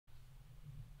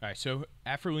All right, so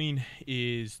AfraLean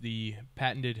is the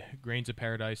patented grains of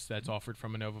paradise that's offered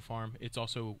from InnovaPharm. It's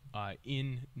also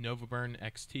in NovaBurn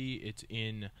XT. It's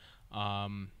in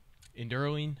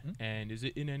Enduralean, and is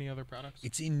it in any other products?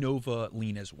 It's in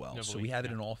NovaLean as well. Nova So Lean, we have it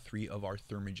yeah. in all three of our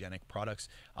thermogenic products,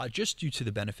 just due to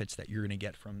the benefits that you're going to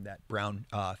get from that brown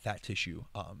fat tissue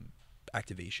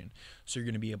activation. So you're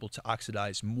going to be able to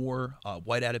oxidize more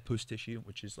white adipose tissue,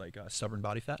 which is like stubborn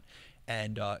body fat,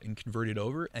 and convert it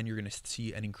over, and you're going to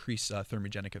see an increased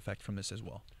thermogenic effect from this as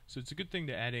well. So it's a good thing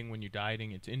to add in when you're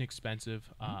dieting. It's inexpensive.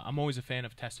 I'm always a fan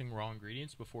of testing raw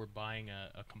ingredients before buying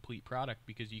a complete product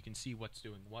because you can see what's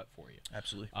doing what for you.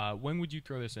 Absolutely. When would you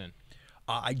throw this in?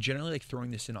 I generally like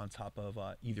throwing this in on top of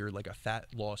either like a fat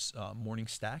loss morning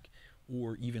stack,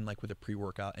 or even like with a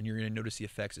pre-workout, and you're going to notice the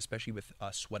effects, especially with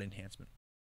sweat enhancement.